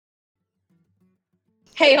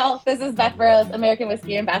Hey y'all, this is Beth Burrows, American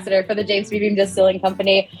Whiskey Ambassador for the James B. Beam Distilling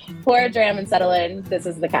Company. Pour, dram, and settle in. This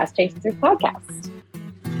is the Cask Chasers podcast.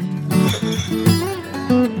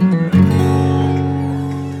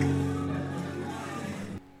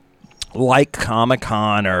 Like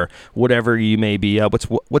Comic-Con or whatever you may be.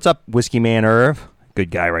 What's up, Whiskey Man Irv?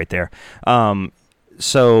 Good guy right there.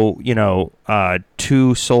 Two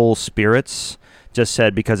Soul Spirits just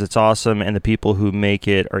said, because it's awesome and the people who make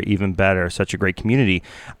it are even better. Such a great community.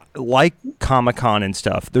 Like Comic-Con and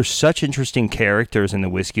stuff, there's such interesting characters in the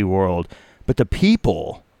whiskey world, but the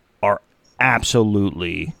people are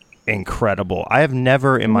absolutely incredible. I have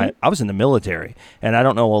never I was in the military, and I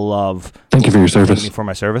don't know a love. Thank you for your service. For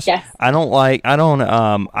my service. Yes. I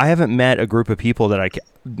haven't met a group of people that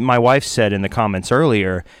my wife said in the comments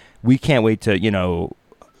earlier, we can't wait to,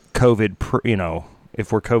 COVID, if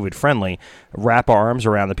we're COVID friendly, wrap our arms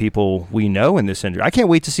around the people we know in this industry. I can't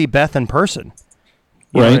wait to see Beth in person.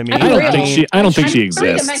 You know what I mean? I don't think she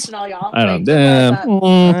exists. Y'all. I don't.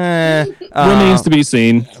 Remains to be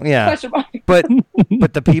seen. Yeah,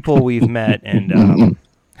 but the people we've met and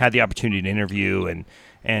had the opportunity to interview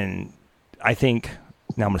and I think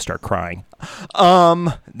now I'm gonna start crying.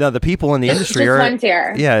 The people in the industry just are one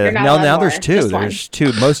tier. Yeah. Now there's two. Just there's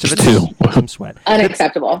two. Most of it's two. Some sweat.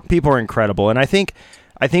 Unacceptable. People are incredible, and I think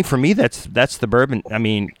for me that's the bourbon. I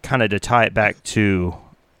mean, kind of to tie it back to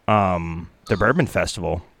the Bourbon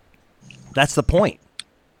Festival. That's the point,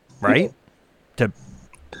 right?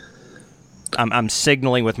 I'm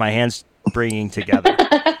signaling with my hands bringing together.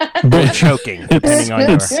 Or choking, depending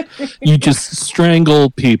on you just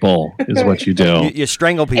strangle people is what you do. You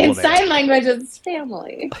strangle people. In sign language, it's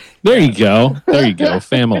family. There you go.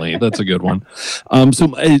 Family. That's a good one.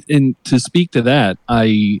 So, and to speak to that,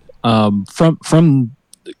 I from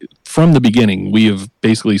the beginning, we have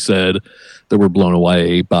basically said that we're blown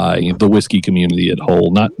away by the whiskey community at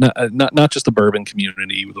whole, not just the bourbon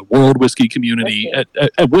community, the world whiskey community,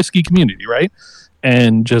 at whiskey community, right?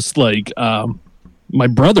 And just like my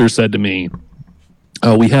brother said to me,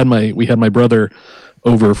 we had my brother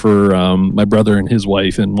over for my brother and his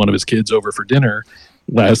wife and one of his kids over for dinner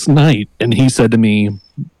last night, and he said to me,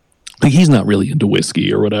 like, he's not really into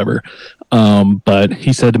whiskey or whatever, but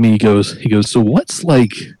he said to me, he goes, so what's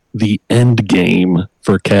like the end game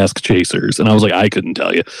for Cask Chasers? And I was like, I couldn't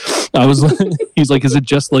tell you. He's like, is it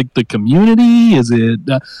just like the community? Is it?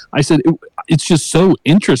 I said, it's just so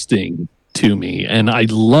interesting to me, and I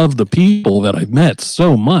love the people that I've met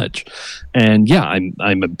so much. And yeah,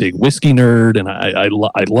 I'm a big whiskey nerd, and I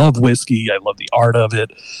love whiskey. I love the art of it.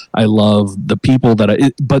 I love the people but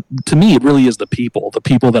to me, it really is the people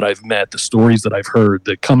that I've met, the stories that I've heard,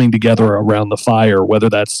 the coming together around the fire, whether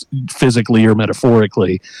that's physically or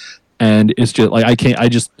metaphorically. And it's just like,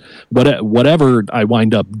 whatever I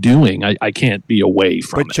wind up doing, I can't be away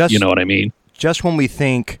from it. You know what I mean? Just when we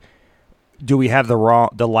think, do we have the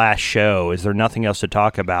last show? Is there nothing else to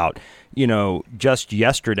talk about? Just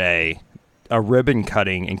yesterday, a ribbon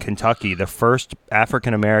cutting in Kentucky, the first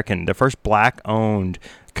African-American, the first black-owned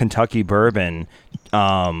Kentucky bourbon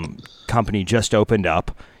company just opened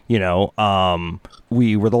up.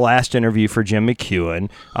 We were the last interview for Jim McEwen.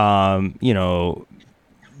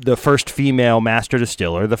 The first female master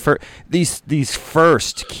distiller. These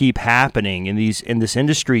first keep happening, and this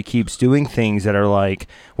industry keeps doing things that are like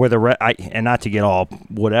where and not to get all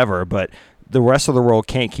whatever, but the rest of the world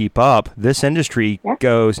can't keep up. This industry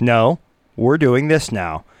goes, no, we're doing this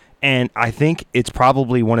now, and I think it's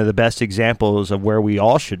probably one of the best examples of where we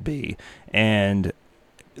all should be. And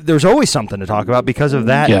there's always something to talk about because of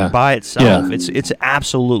that by itself. Yeah. It's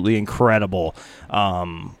absolutely incredible.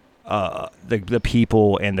 The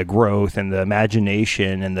people and the growth and the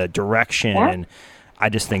imagination and the direction, and I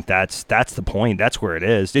just think that's the point. That's where it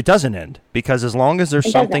is. It doesn't end, because as long as there's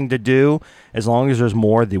something to do, as long as there's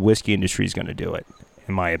more, the whiskey industry is going to do it,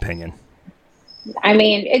 in my opinion. I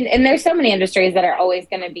mean, and there's so many industries that are always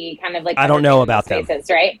going to be kind of like, I don't know about them,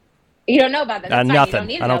 right? You don't know about them.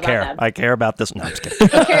 Nothing. I don't care. I care about this. No, I'm just kidding.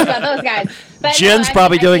 Who cares about those guys? But Jen's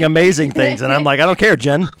probably doing amazing things, and I'm like, I don't care,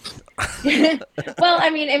 Jen. Well, I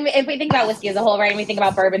mean, if we think about whiskey as a whole, right, and we think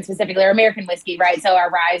about bourbon specifically, or American whiskey, right, so our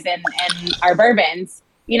rye and our bourbons,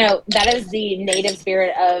 that is the native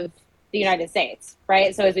spirit of the United States,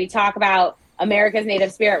 right? So as we talk about America's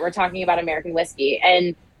native spirit, we're talking about American whiskey.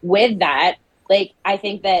 And with that, like, I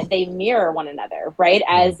think that they mirror one another, right?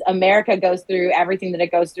 As America goes through everything that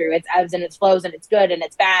it goes through, its ebbs and its flows, and it's good and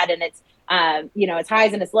it's bad, and it's, its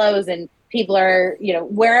highs and its lows, and people are,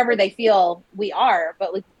 wherever they feel we are,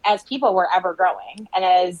 but like, as people, we're ever growing. And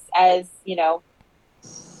as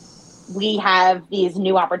we have these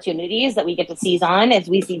new opportunities that we get to seize on, as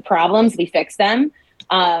we see problems, we fix them.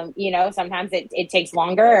 Sometimes it takes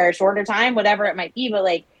longer or a shorter time, whatever it might be. But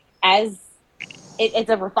like, it's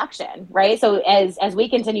a reflection, right? So as we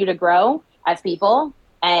continue to grow as people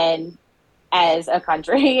and as a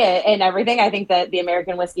country and everything, I think that the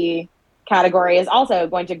American whiskey category is also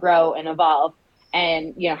going to grow and evolve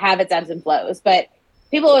and, have its ebbs and flows. But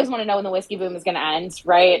people always want to know when the whiskey boom is going to end,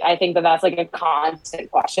 right? I think that that's like a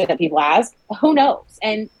constant question that people ask. Who knows?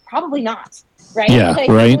 And probably not, right? Yeah, like,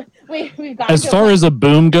 right. We've got as far as a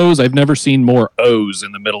boom goes, I've never seen more O's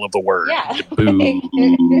in the middle of the word. Yeah.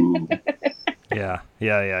 Boom.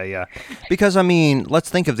 Yeah. Because let's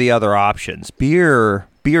think of the other options. Beer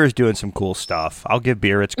is doing some cool stuff. I'll give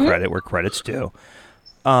beer its credit where credit's due.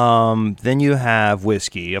 Then you have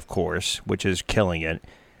whiskey, of course, which is killing it.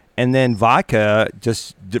 And then vodka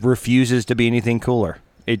just refuses to be anything cooler.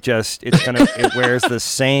 It wears the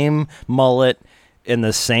same mullet in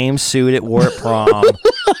the same suit it wore at prom.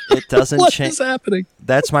 It doesn't change. What is happening?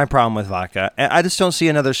 That's my problem with vodka. I just don't see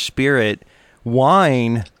another spirit.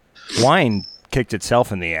 Wine kicked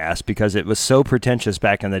itself in the ass because it was so pretentious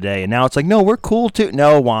back in the day. And now it's like, no, we're cool too.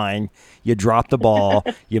 No, wine. You dropped the ball.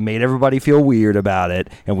 You made everybody feel weird about it.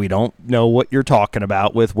 And we don't know what you're talking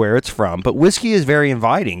about with where it's from. But whiskey is very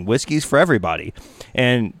inviting. Whiskey's for everybody.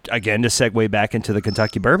 And again, to segue back into the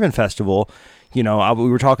Kentucky Bourbon Festival, we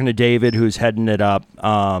were talking to David, who's heading it up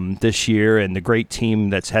this year, and the great team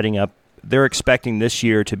that's heading up. They're expecting this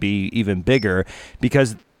year to be even bigger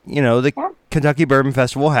because the Kentucky Bourbon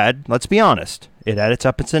Festival had, let's be honest, it had its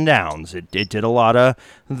ups and downs. It did a lot of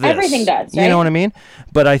this. Everything does, right? You know what I mean?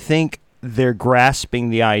 But I think they're grasping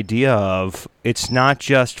the idea of it's not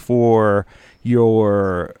just for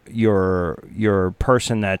your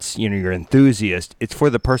person that's, your enthusiast. It's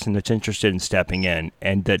for the person that's interested in stepping in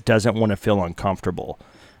and that doesn't want to feel uncomfortable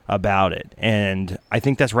about it. And I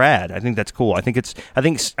think that's rad. I think that's cool. I think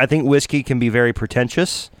whiskey can be very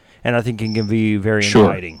pretentious, and I think it can be very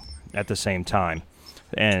inviting at the same time.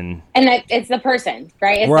 And that it's the person,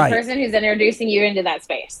 right? It's right. The person who's introducing you into that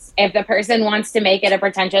space. If the person wants to make it a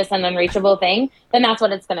pretentious and unreachable thing, then that's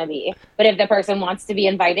what it's going to be. But if the person wants to be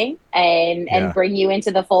inviting and bring you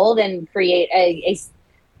into the fold and create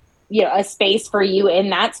a space for you in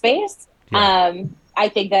that space, I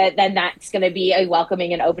think that then that's going to be a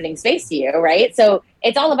welcoming and opening space to you, right? So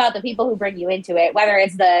it's all about the people who bring you into it, whether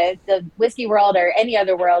it's the whiskey world or any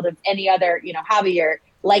other world of any other, hobby or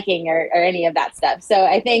liking or any of that stuff. So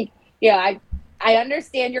I think, I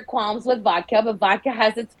understand your qualms with vodka, but vodka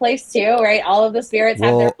has its place too, right? All of the spirits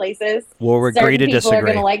have their places. We'll agree to disagree. People are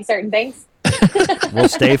going to like certain things. We'll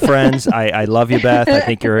stay friends. I love you, Beth. I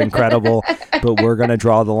think you're incredible, but we're going to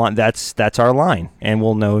draw the line. That's our line, and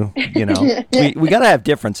we'll know, we got to have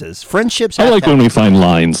differences. Friendships. I like when we find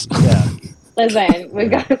lines. Yeah. Listen,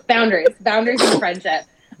 we've got boundaries in friendship.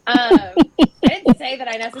 I didn't say that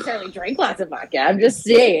I necessarily drink lots of vodka. I'm just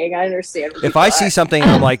saying I understand. If I see something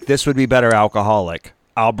I'm like, this would be better alcoholic,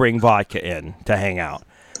 I'll bring vodka in to hang out.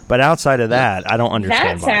 But outside of that, I don't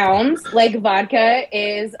understand. That sounds like vodka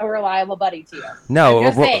is a reliable buddy to you.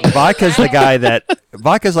 No, vodka's the guy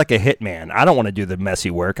vodka's like a hitman. I don't want to do the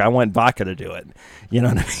messy work. I want vodka to do it. You know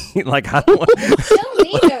what I mean? Like, I don't want. You still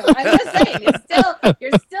need him. I'm just saying,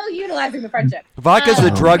 you're still utilizing the friendship. Vodka's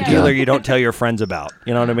the drug dealer you don't tell your friends about.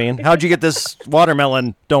 You know what I mean? How'd you get this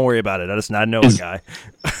watermelon? Don't worry about it. I know a guy.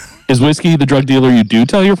 Is whiskey the drug dealer you do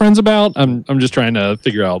tell your friends about? I'm just trying to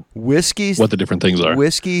figure out what the different things are.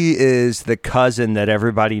 Whiskey is the cousin that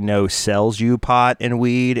everybody knows sells you pot and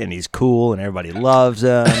weed, and he's cool, and everybody loves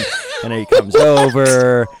him, and he comes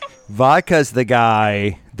over. Vodka's the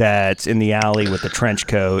guy that's in the alley with the trench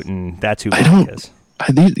coat, and that's who vodka is.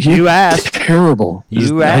 You asked. Terrible.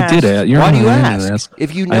 You asked. I did ask. Why do you ask?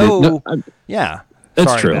 If you know, yeah. That's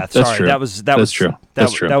sorry, true. Beth. That's sorry. true. That was true. That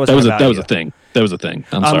was a thing. That was a thing.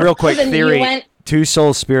 I'm sorry. Real quick Listen, theory. Two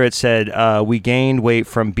Soul Spirit said we gained weight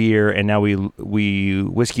from beer, and now we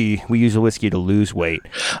use a whiskey to lose weight.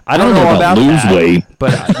 I don't know about lose that, weight,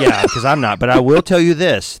 but because I'm not. But I will tell you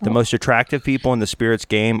this: the most attractive people in the spirits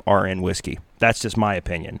game are in whiskey. That's just my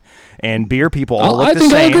opinion. And beer people all look the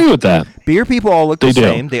same. I agree with that. Beer people all look the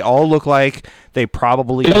same. They all look like they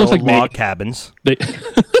probably build like log cabins. They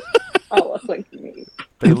look like me.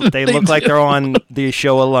 They look like they're on the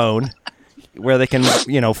show Alone, where they can,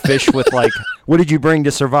 fish with like, what did you bring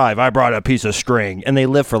to survive? I brought a piece of string, and they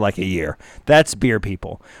live for like a year. That's beer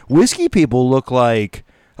people. Whiskey people look like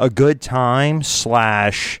a good time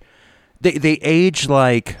 / they age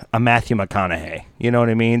like a Matthew McConaughey. You know what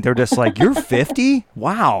I mean? They're just like, you're 50?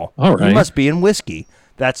 Wow. All right. You must be in whiskey.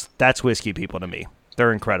 That's whiskey people to me.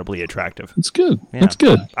 They're incredibly attractive. It's good. Yeah. That's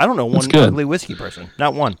good. I don't know one ugly whiskey person.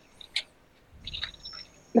 Not one.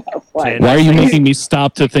 No. What? Why are you making me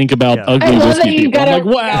stop to think about Yeah. ugly I love whiskey that you people? I'm got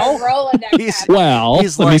like, wow. He's- Wow.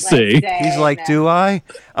 He's Let me like- see. He's like, do I?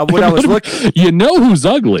 What I was looking. You know who's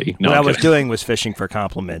ugly. No, What I I'm was kidding. doing was fishing for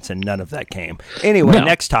compliments, and none of that came. Anyway, No,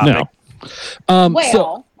 next topic. no. So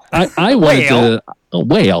Well, I wanted to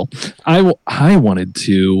I wanted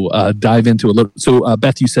to dive into a little. So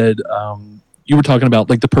Beth, you said you were talking about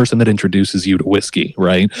like the person that introduces you to whiskey,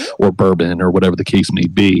 right, or bourbon, or whatever the case may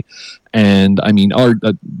be. And I mean,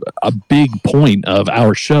 a big point of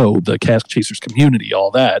our show, the Cask Chasers community,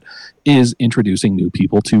 all that, is introducing new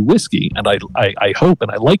people to whiskey. And I hope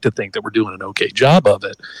and I like to think that we're doing an okay job of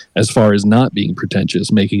it, as far as not being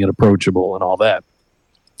pretentious, making it approachable, and all that.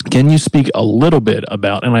 Can you speak a little bit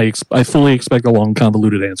about? And I fully expect a long,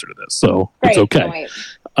 convoluted answer to this, so great. it's okay. Can't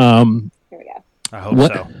wait. Here we go. I hope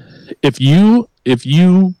What- so. If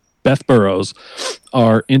you Beth Burrows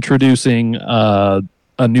are introducing a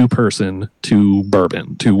new person to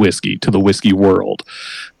bourbon, to whiskey, to the whiskey world,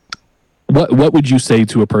 what would you say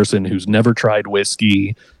to a person who's never tried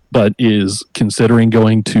whiskey but is considering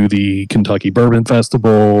going to the Kentucky Bourbon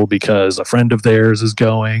Festival because a friend of theirs is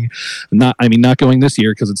going? Not going this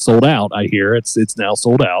year because it's sold out. I hear it's now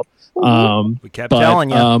sold out. We kept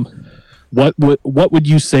telling you. What would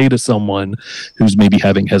you say to someone who's maybe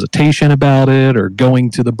having hesitation about it, or going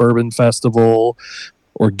to the bourbon festival,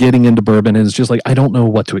 or getting into bourbon and is just like, I don't know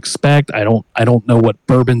what to expect. I don't know what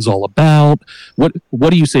bourbon's all about. What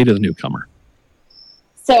do you say to the newcomer?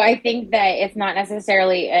 So I think that it's not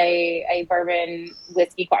necessarily a bourbon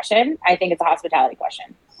whiskey question. I think it's a hospitality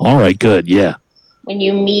question. All right, good. Yeah. When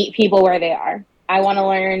you meet people where they are, I want to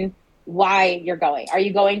learn why you're going. Are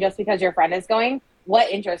you going just because your friend is going?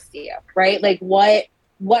 What interests you, right? Like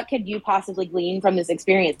what could you possibly glean from this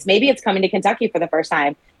experience? Maybe it's coming to Kentucky for the first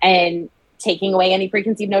time and taking away any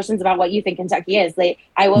preconceived notions about what you think Kentucky is. Like,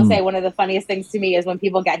 I will say one of the funniest things to me is when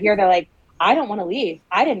people get here, they're like, I don't want to leave.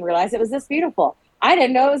 I didn't realize it was this beautiful. I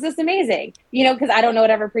didn't know it was this amazing. You know, because I don't know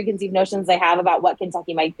whatever preconceived notions they have about what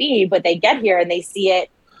Kentucky might be, but they get here and they see it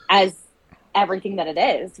as everything that it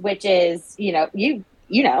is, which is, you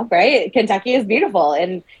know, right? Kentucky is beautiful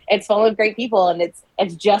and it's full of great people, and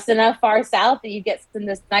it's just enough far south that you get some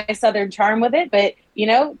this nice southern charm with it, but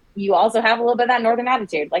you also have a little bit of that northern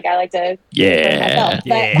attitude. Like I like to myself.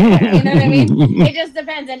 But you know what I mean? It just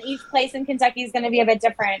depends, and each place in Kentucky is going to be a bit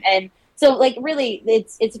different. And so like really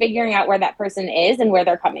it's figuring out where that person is and where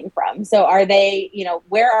they're coming from. So are they,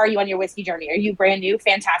 where are you on your whiskey journey? Are you brand new?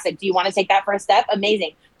 Fantastic. Do you want to take that first step?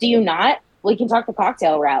 Amazing. Do you not? We can talk the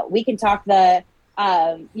cocktail route. We can talk the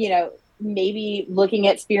maybe looking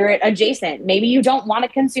at spirit adjacent. Maybe you don't want to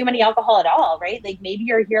consume any alcohol at all, right? Like maybe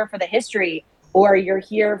you're here for the history, or you're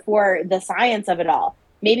here for the science of it all.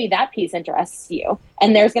 Maybe that piece interests you.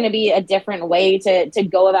 And there's going to be a different way to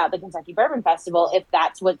go about the Kentucky Bourbon Festival if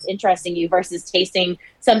that's what's interesting you, versus tasting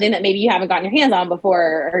something that maybe you haven't gotten your hands on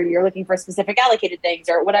before, or you're looking for specific allocated things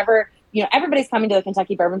or whatever. Everybody's coming to the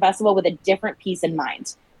Kentucky Bourbon Festival with a different piece in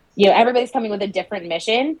mind. Everybody's coming with a different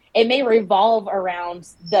mission. It may revolve around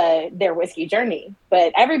their whiskey journey,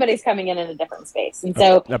 but everybody's coming in a different space. And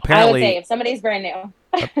so I would say if somebody's brand new.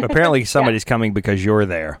 Apparently somebody's coming because you're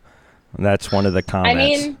there. That's one of the comments. I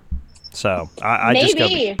mean, so I just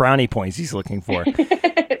got brownie points he's looking for.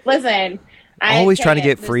 Listen. Always trying to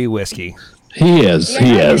get free whiskey. He is. You're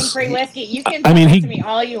he not is. Free whiskey. You can talk to me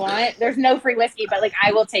all you want. There's no free whiskey, but like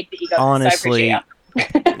I will take the ego. Honestly, so I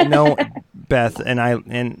appreciate you. No, Beth, and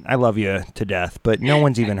I love you to death, but no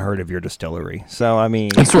one's even heard of your distillery. So I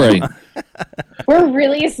mean, That's right. We're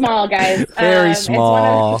really small, guys. Very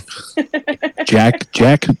small. Jack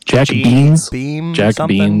Beans. Beam. Jack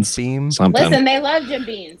something, Beans. Beam. Something. Listen, they love Jim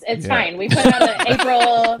Beans. It's fine. We put out an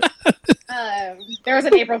April. There was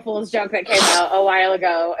an April Fool's joke that came out a while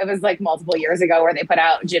ago. It was like multiple years ago where they put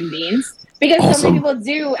out Jim Beans because so many people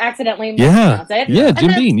do accidentally mispronounce it. Yeah,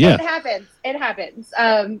 Jim Bean. Yeah, it happens. It happens.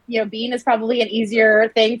 Bean is probably an easier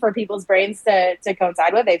thing for people's brains to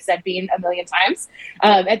coincide with. They've said bean a million times.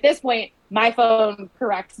 At this point, my phone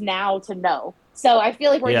corrects now to no. So I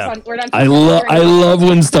feel like we're done. I love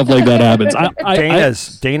when stuff like that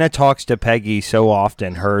happens. Dana talks to Peggy so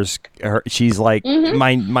often. She's like,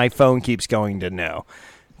 my phone keeps going to no.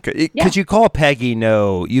 Because you call Peggy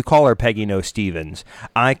No. You call her Peggy No Stevens.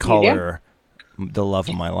 I call her the love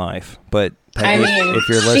of my life. But Peggy, if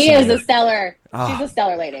you're listening, she is a stellar. She's a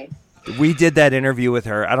stellar lady. We did that interview with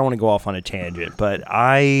her. I don't want to go off on a tangent, but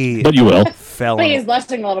you will. Please,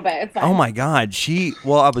 blushing a little bit. It's fine. Oh my God,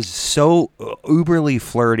 I was so uberly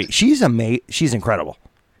flirty. She's amazing. She's incredible.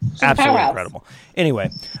 Absolutely incredible. Anyway,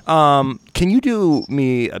 can you do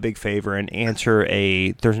me a big favor and answer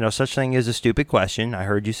there's no such thing as a stupid question? I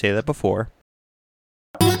heard you say that before.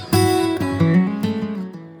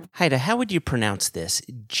 Haida, how would you pronounce this?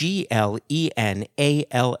 Glenallachie.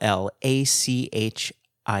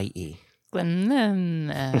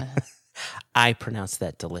 I pronounce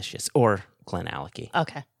that delicious. Or Glenallachie.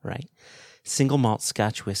 Okay. Right. Single malt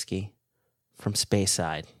Scotch whiskey from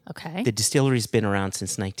Speyside. Okay. The distillery's been around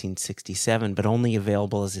since 1967, but only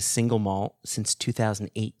available as a single malt since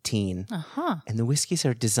 2018. Uh-huh. And the whiskeys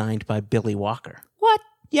are designed by Billy Walker. What?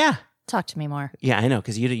 Yeah. Talk to me more. Yeah, I know,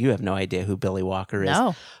 because you have no idea who Billy Walker is.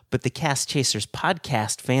 No. But the Cask Chasers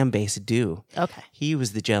podcast fan base do. Okay. He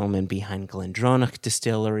was the gentleman behind Glendronach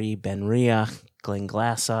Distillery, Ben Riach,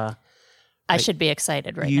 Glenglassaugh. I should be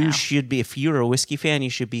excited right You now. should be. If you're a whiskey fan, you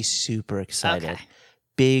should be super excited. Okay.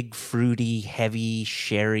 Big, fruity, heavy,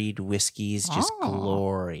 sherried whiskeys. Just Oh.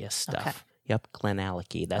 glorious stuff. Okay. Yep,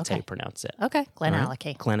 Glenallachie. That's how Okay. you pronounce it. Okay. Glen All right?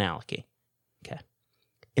 Allachie. Glenallachie. Okay.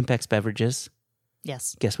 Impex Beverages.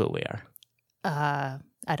 Yes. Guess what we are? I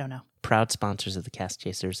don't know. Proud sponsors of the Cask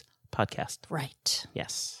Chasers podcast. Right.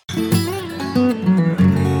 Yes.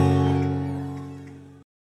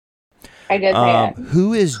 I did say it.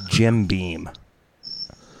 Who is Jim Beam?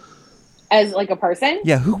 As like a person,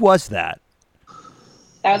 Yeah, who was that?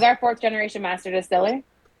 that was our fourth generation master distiller.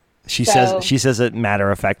 She So- says it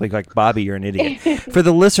matter of factly, like Bobby, you're an idiot. For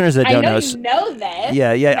the listeners that I don't know know, you know this.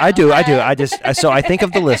 yeah, I do. So I think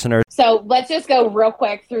of the listener. So let's just go real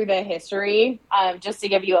quick through the history, just to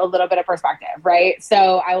give you a little bit of perspective, right?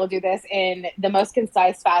 So I will do this in the most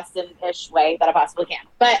concise, fast, and ish way that I possibly can.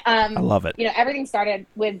 But I love it. everything started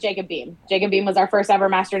with Jacob Beam. Jacob Beam was our first ever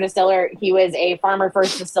master distiller. He was a farmer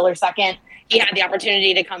first, distiller second. He had the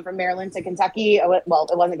opportunity to come from Maryland to Kentucky. Well,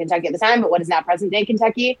 it wasn't Kentucky at the time, but what is now present day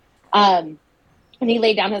Kentucky. And he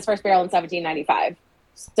laid down his first barrel in 1795.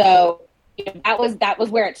 So that was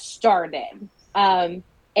where it started. And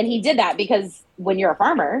he did that because when you're a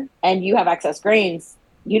farmer and you have excess grains,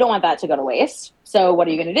 you don't want that to go to waste. So what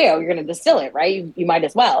are you going to do? You're going to distill it, right? You might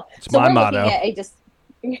as well. It's So my we're motto.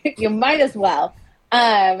 looking at you might as well.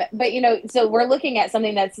 But so we're looking at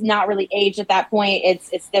something that's not really aged at that point.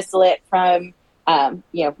 It's distillate from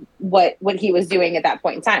what he was doing at that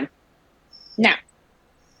point in time. Now,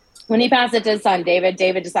 when he passed it to his son, David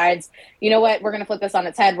decides, you know what, we're going to flip this on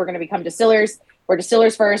its head. We're going to become distillers. We're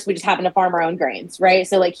distillers first. We just happen to farm our own grains, right?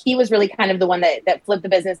 So he was really kind of the one that flipped the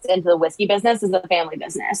business into the whiskey business as a family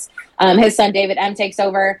business. His son, David M, takes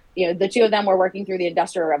over. The two of them were working through the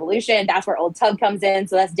Industrial Revolution. That's where Old Tub comes in.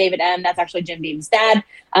 So that's David M. That's actually Jim Beam's dad.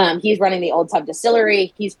 He's running the Old Tub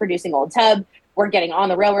distillery. He's producing Old Tub. We're getting on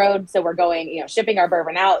the railroad. So we're going, shipping our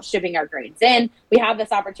bourbon out, shipping our grains in. We have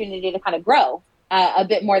this opportunity to kind of grow a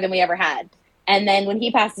bit more than we ever had. And then when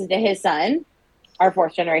he passes to his son, our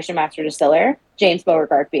fourth generation master distiller, James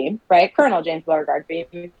Beauregard Beam, right? Colonel James Beauregard Beam,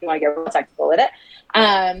 if you want to get real technical with it.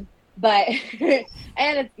 But,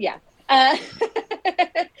 and it's, yeah.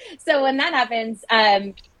 So when that happens,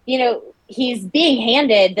 he's being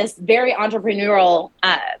handed this very entrepreneurial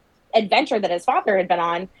adventure that his father had been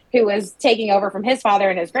on, who was taking over from his father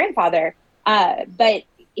and his grandfather. But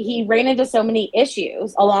he ran into so many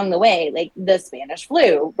issues along the way, like the Spanish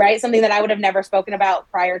flu, right? Something that I would have never spoken about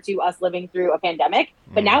prior to us living through a pandemic.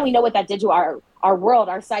 But now we know what that did to our world,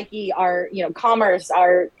 our psyche, our, commerce,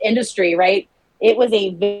 our industry, right? It was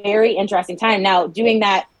a very interesting time. Now, doing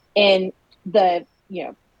that in the,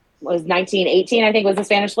 was 1918, I think was the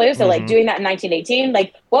Spanish flu. So doing that in 1918,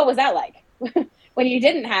 what was that like? When you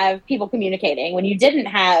didn't have people communicating, when you didn't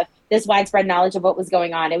have this widespread knowledge of what was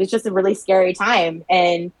going on. It was just a really scary time.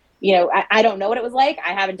 And, I don't know what it was like.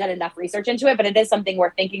 I haven't done enough research into it, but it is something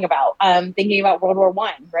we're thinking about. Thinking about World War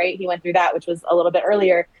I, right? He went through that, which was a little bit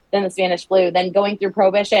earlier than the Spanish flu, then going through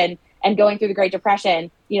Prohibition and going through the Great Depression,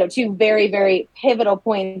 two very, very pivotal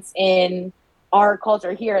points in our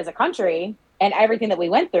culture here as a country and everything that we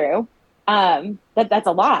went through. That's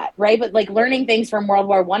a lot, right? But learning things from World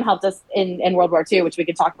War I helped us in World War II, which we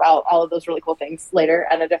could talk about all of those really cool things later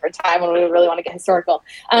at a different time when we really want to get historical.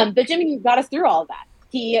 But Jimmy got us through all of that.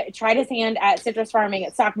 He tried his hand at citrus farming,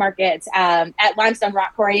 at stock markets, at limestone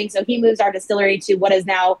rock quarrying. So he moves our distillery to what is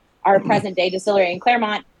now our present day distillery in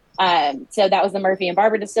Claremont. So that was the Murphy and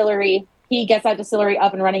Barber distillery. He gets that distillery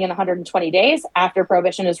up and running in 120 days after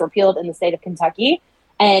Prohibition is repealed in the state of Kentucky.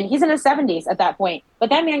 And he's in his 70s at that point.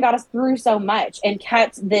 But that man got us through so much and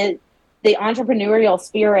kept the entrepreneurial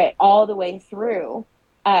spirit all the way through,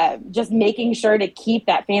 just making sure to keep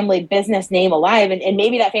that family business name alive. And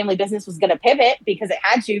maybe that family business was going to pivot because it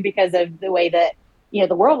had to because of the way that,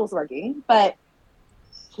 the world was working. But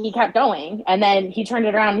he kept going. And then he turned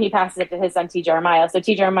it around and he passed it to his son, T. Jeremiah. So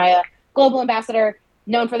T. Jeremiah, global ambassador,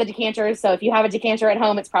 known for the decanters. So if you have a decanter at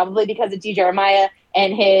home, it's probably because of T. Jeremiah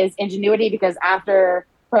and his ingenuity, because after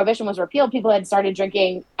Prohibition was repealed, people had started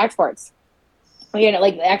drinking exports,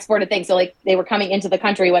 like exported things. So like they were coming into the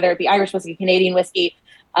country, whether it be Irish whiskey, Canadian whiskey,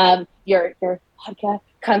 your vodka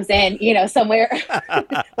comes in, somewhere.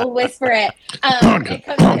 We'll whisper it.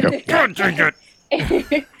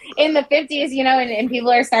 In the 50s, and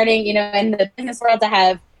people are starting, in the business world to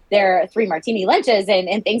have their 3 martini lunches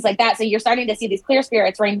and things like that. So you're starting to see these clear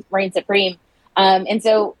spirits reign supreme. And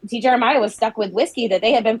so T. Jeremiah was stuck with whiskey that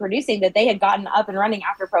they had been producing, that they had gotten up and running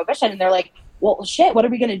after Prohibition. And they're like, well, shit, what are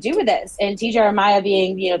we going to do with this? And T. Jeremiah,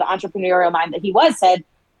 being, the entrepreneurial mind that he was, said,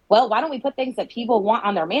 well, why don't we put things that people want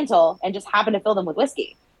on their mantle and just happen to fill them with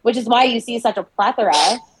whiskey? Which is why you see such a plethora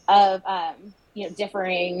of,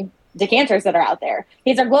 differing decanters that are out there.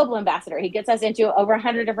 He's our global ambassador. He gets us into over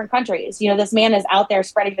 100 different countries. This man is out there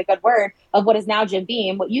spreading the good word of what is now Jim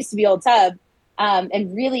Beam, what used to be Old Tub,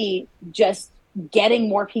 and really just getting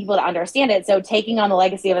more people to understand it. So taking on the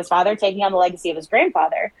legacy of his father, taking on the legacy of his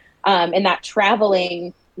grandfather, and that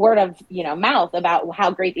traveling word of mouth about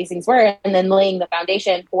how great these things were, and then laying the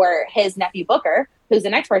foundation for his nephew Booker, who's the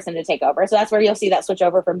next person to take over. So that's where you'll see that switch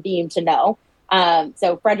over from Beam to No.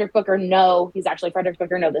 So Frederick Booker No, he's actually Frederick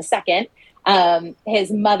Booker No the second. His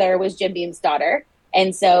mother was Jim Beam's daughter,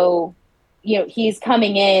 and so he's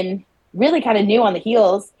coming in really kind of new on the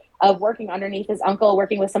heels of working underneath his uncle,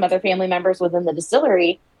 working with some other family members within the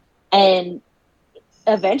distillery, and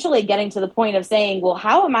eventually getting to the point of saying, well,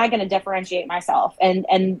 how am I going to differentiate myself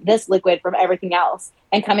and this liquid from everything else?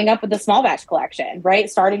 And coming up with the small batch collection, right?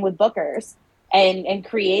 Starting with Booker's and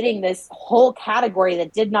creating this whole category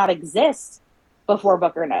that did not exist before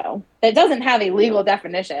Booker No. That doesn't have a legal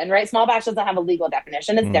definition, right? Small batch doesn't have a legal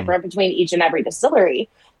definition. It's different between each and every distillery.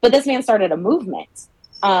 But this man started a movement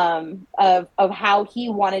of how he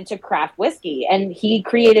wanted to craft whiskey. And he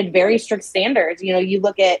created very strict standards. You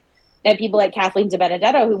look at people like Kathleen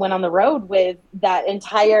DiBenedetto, who went on the road with that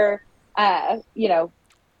entire,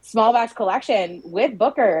 small batch collection with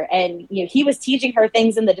Booker. And, he was teaching her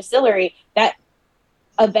things in the distillery that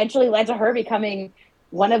eventually led to her becoming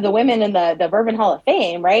one of the women in the Bourbon Hall of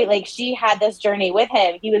Fame, right? Like, she had this journey with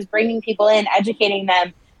him. He was bringing people in, educating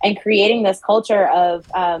them, and creating this culture of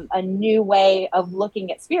a new way of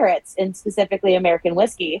looking at spirits, and specifically American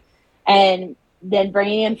whiskey. And then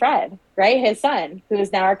bringing in Fred, right, his son, who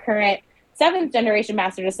is now our current 7th generation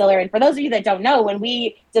master distiller. And for those of you that don't know, when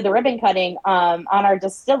we did the ribbon cutting on our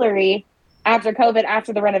distillery after COVID,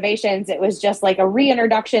 after the renovations, it was just like a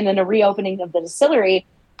reintroduction and a reopening of the distillery.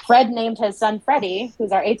 Fred named his son Freddie,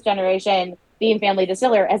 who's our 8th generation Beam family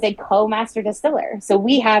distiller, as a co-master distiller. So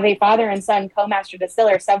we have a father and son co-master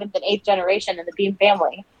distiller, 7th and 8th generation in the Beam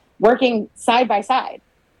family, working side by side.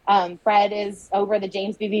 Fred is over the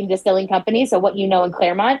James B. Beam Distilling Company, so what you know in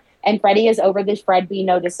Claremont, and Freddie is over the Fred B.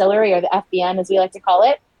 No Distillery, or the FBN as we like to call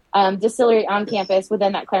it, distillery on campus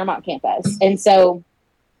within that Claremont campus. And so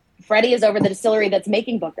Freddie is over the distillery that's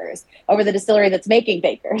making Bookers, over the distillery that's making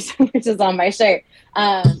Bakers, which is on my shirt.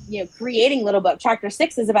 Creating Little Book. Chapter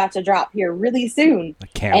 6 is about to drop here really soon. I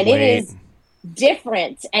can't wait. It is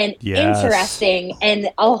different and interesting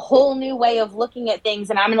and a whole new way of looking at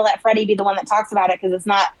things. And I'm going to let Freddie be the one that talks about it, because it's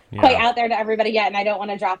not quite out there to everybody yet. And I don't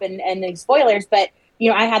want to drop in any spoilers, but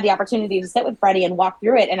I had the opportunity to sit with Freddie and walk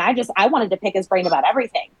through it. And I wanted to pick his brain about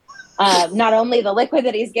everything. Not only the liquid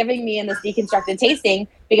that he's giving me in this deconstructed tasting,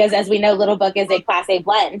 because as we know, Little Book is a Class A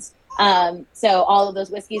blend. So all of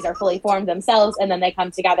those whiskeys are fully formed themselves, and then they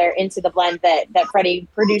come together into the blend that Freddie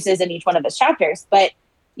produces in each one of his chapters. But,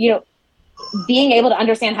 being able to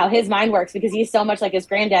understand how his mind works, because he's so much like his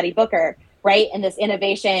granddaddy Booker, right? And this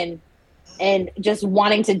innovation and just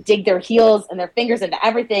wanting to dig their heels and their fingers into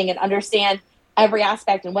everything and understand every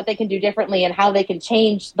aspect and what they can do differently and how they can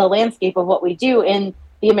change the landscape of what we do in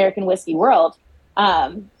the American whiskey world.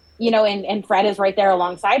 And Fred is right there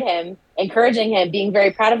alongside him, encouraging him, being very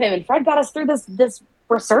proud of him. And Fred got us through this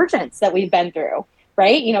resurgence that we've been through,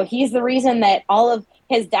 right? He's the reason that all of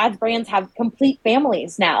his dad's brands have complete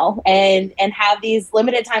families now and have these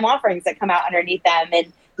limited time offerings that come out underneath them,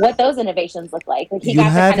 and what those innovations look like. Like, he got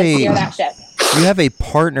to kind of steer that ship. You have a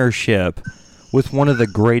partnership with one of the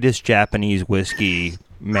greatest Japanese whiskey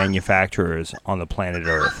manufacturers on the planet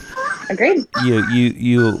Earth. Agreed.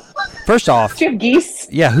 You first off, do you have geese?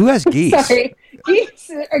 Yeah, who has geese? Sorry. Geese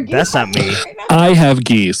That's not me. Right, I have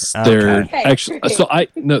geese. Okay. They're Okay. actually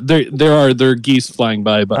there are geese flying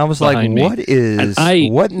by, but I was like, what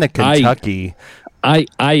in the Kentucky?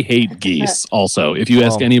 I hate geese. Also, if you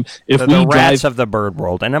ask Well, any, if the we rats drive, of the bird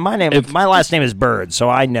world, and my last name is Bird, so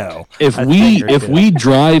I know. if we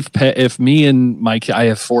drive, if me and I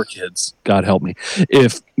have 4 kids. God help me.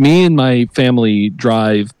 If me and my family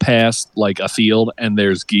drive past like a field and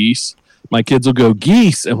there's geese, my kids will go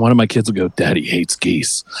geese, and one of my kids will go, Daddy hates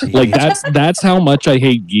geese. Like that's how much I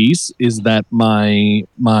hate geese, is that my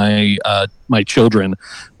children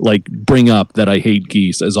like bring up that I hate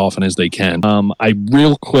geese as often as they can. I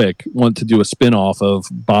real quick want to do a spin-off of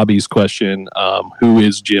Bobby's question, who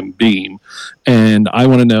is Jim Beam? And I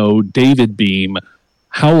want to know, David Beam,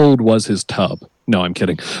 how old was his tub? No, I'm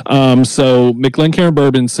kidding. So McGlencairn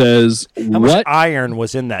Bourbon says, How much iron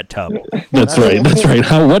was in that tub? That's right. That's right.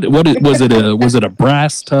 How? What was it? Was it a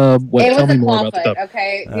brass tub? What? It Tell was me a more about the clawfoot, tub.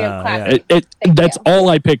 okay? Yeah. That's all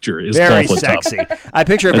I picture is Very clawfoot tub. sexy. I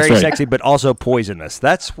picture it That's very right. sexy, but also poisonous.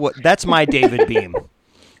 That's my David Beam. All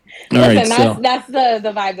right, Listen, so that's the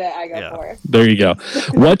vibe that I go for. there you go.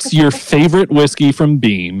 What's your favorite whiskey from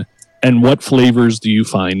Beam, and what flavors do you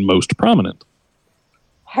find most prominent?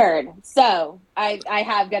 Heard. So I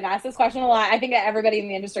have been asked this question a lot. I think that everybody in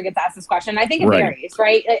the industry gets asked this question. I think it Right. varies,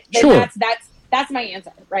 right? Sure. That's my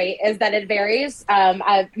answer, right? Is that it varies.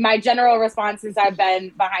 My general response since I've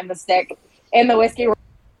been behind the stick in the whiskey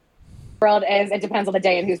world is it depends on the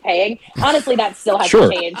day and who's paying. Honestly, that still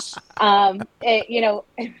hasn't changed. And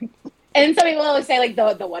some people always say like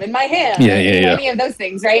the one in my hand, Yeah. any of those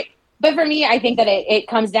things, right? But for me, I think that it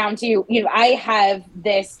comes down to, I have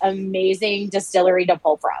this amazing distillery to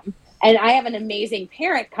pull from, and I have an amazing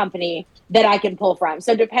parent company that I can pull from.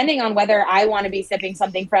 So depending on whether I want to be sipping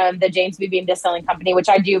something from the James B. Beam Distilling Company, which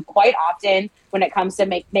I do quite often when it comes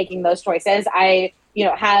to making those choices, I,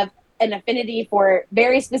 have an affinity for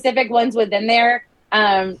very specific ones within there,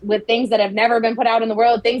 with things that have never been put out in the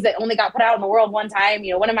world, things that only got put out in the world one time.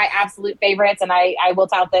 One of my absolute favorites, and I will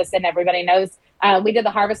tout this and everybody knows, we did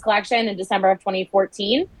the Harvest Collection in December of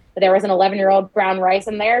 2014. There was an 11-year-old brown rice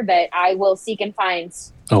in there that I will seek and find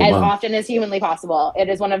as often as humanly possible. It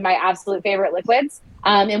is one of my absolute favorite liquids.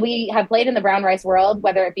 And we have played in the brown rice world,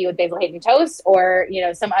 whether it be with Basil Hayden Toast or,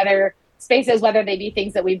 some other spaces, whether they be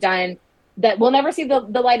things that we've done that will never see the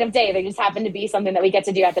light of day. They just happen to be something that we get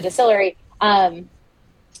to do at the distillery. That's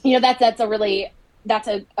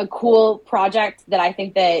a cool project that I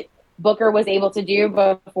think that Booker was able to do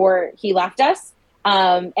before he left us.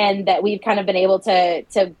 And that we've kind of been able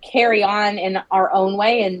to carry on in our own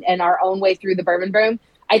way and our own way through the bourbon boom.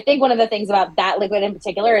 I think one of the things about that liquid in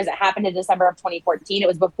particular is it happened in December of 2014. It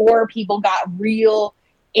was before people got real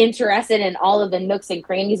interested in all of the nooks and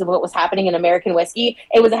crannies of what was happening in American whiskey.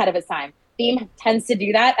 It was ahead of its time. Beam tends to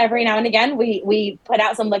do that every now and again. We put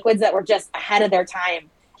out some liquids that were just ahead of their time.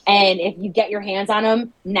 And if you get your hands on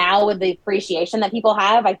them now with the appreciation that people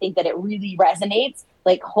have, I think that it really resonates.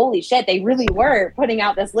 Like, holy shit, they really were putting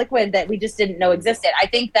out this liquid that we just didn't know existed. I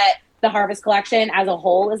think that the Harvest Collection as a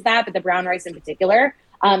whole is that, but the brown rice in particular.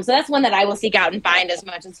 So that's one that I will seek out and find as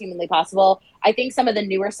much as humanly possible. I think some of the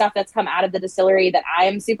newer stuff that's come out of the distillery that I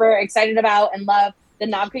am super excited about and love, the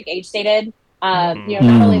Knob Creek age stated, not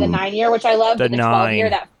only the 9-year, which I love, but the 12-year,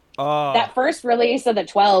 that first release of the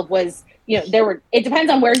 12 was, it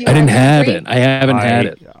depends on where you I didn't have it. I haven't had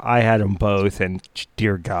it. I had them both, and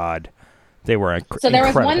dear God, they were So there was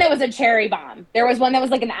incredible. one that was a cherry bomb. There was one that was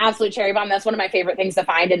like an absolute cherry bomb. That's one of my favorite things to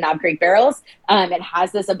find in Knob Creek barrels. It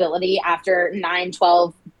has this ability after 9,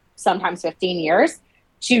 12, sometimes 15 years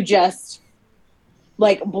to just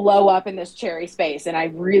like blow up in this cherry space. And I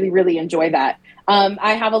really, really enjoy that.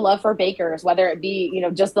 I have a love for Bakers, whether it be,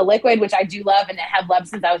 just the liquid, which I do love and have loved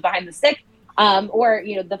since I was behind the stick. Or,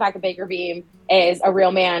 the fact that Baker Beam is a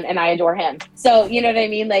real man and I adore him. So, you know what I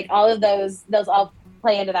mean? Like all of those all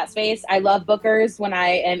play into that space. I love Booker's when I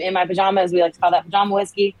am in my pajamas. We like to call that pajama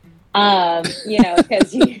whiskey.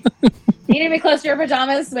 Because you need to be close to your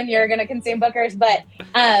pajamas when you're going to consume Booker's. But,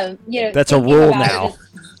 that's a rule now.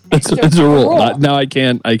 It's a rule. Now I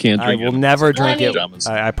can't drink it. I will never drink it. Pajamas.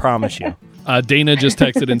 I promise you. Dana just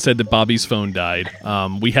texted and said that Bobby's phone died.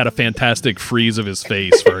 We had a fantastic freeze of his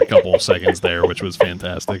face for a couple of seconds there, which was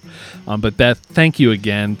fantastic. But Beth, thank you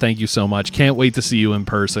again. Thank you so much. Can't wait to see you in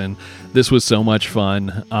person. This was so much fun.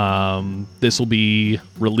 This will be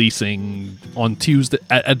releasing on Tuesday.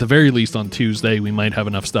 At the very least on Tuesday. We might have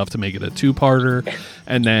enough stuff to make it a 2-parter.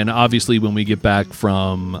 And then obviously when we get back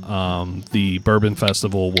from the Bourbon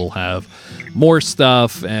Festival, we'll have more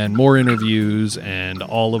stuff and more interviews and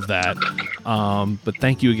all of that. But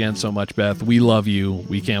thank you again so much, Beth. We love you.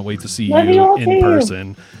 We can't wait to see you in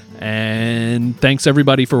person. And thanks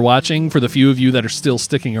everybody for watching. For the few of you that are still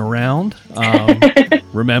sticking around,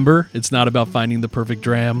 remember, it's not about finding the perfect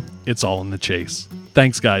dram. It's all in the chase.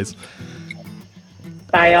 Thanks, guys.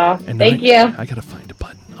 Bye, y'all. And Thank you. I gotta find a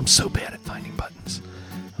button. I'm so bad at finding buttons.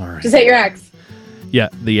 All right. Just hit your X. Yeah,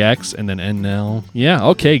 the X and then NL. Yeah,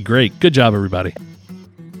 okay, great. Good job, everybody.